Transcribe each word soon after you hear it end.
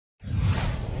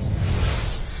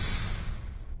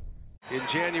in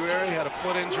January, had a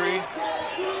foot injury,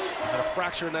 had a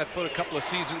fracture in that foot a couple of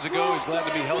seasons ago. He's glad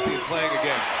to be healthy and playing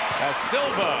again. As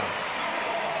Silva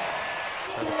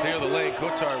trying to clear the lane.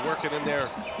 Kotar working in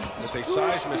there with a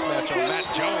size mismatch on Matt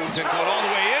Jones and going all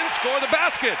the way in, score the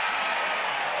basket.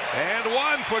 And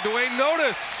one for Dwayne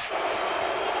Notice.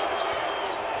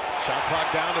 Shot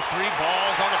clock down to 3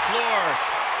 balls on the floor.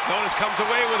 Notice comes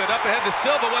away with it, up ahead to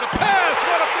Silva. What a pass,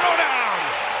 what a throwdown!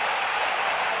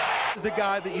 Is the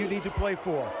guy that you need to play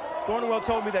for. Thornwell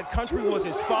told me that Country was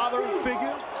his father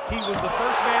figure. He was the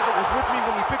first man that was with me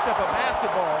when he picked up a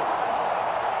basketball.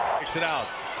 Takes it out.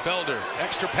 Felder,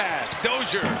 extra pass.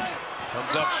 Dozier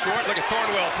comes up short. Look at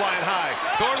Thornwell flying high.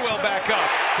 Thornwell back up.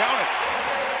 Count it.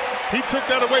 He took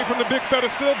that away from the big fella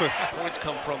Silva. Points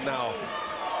come from now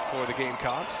for the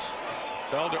Gamecocks.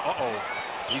 Felder,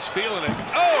 he's feeling it.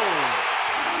 Oh!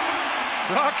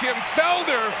 Rakim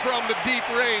Felder from the deep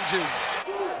ranges.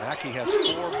 Mackey has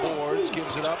 4 boards,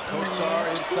 gives it up.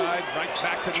 Kotsar inside, right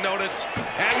back to Notice.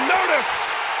 And Notice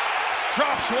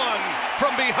drops one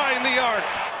from behind the arc.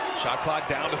 Shot clock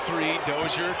down to 3.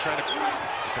 Dozier trying to get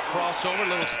the crossover,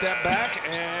 little step back,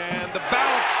 and the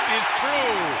bounce is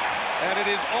true. And it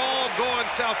is all going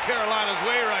South Carolina's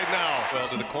way right now. Well,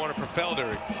 to the corner for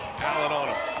Felder. Allen on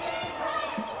him.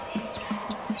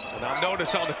 And now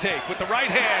Notice on the take with the right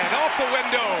hand off the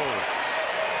window.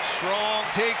 Strong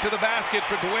take to the basket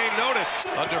for Dwayne Notice.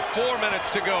 Under 4 minutes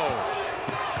to go.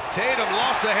 Tatum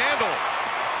lost the handle.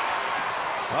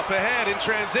 Up ahead in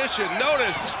transition.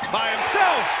 Notice by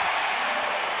himself.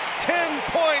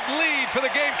 10-point lead for the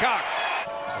Gamecocks.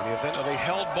 In the event of a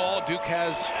held ball, Duke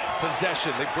has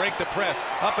possession. They break the press.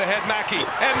 Up ahead, Mackey.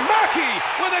 And Mackey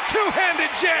with a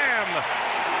two-handed jam.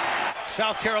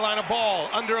 South Carolina ball,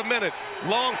 under a minute.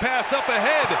 Long pass up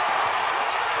ahead.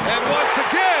 And once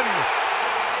again,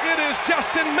 it is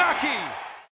Justin Mackey.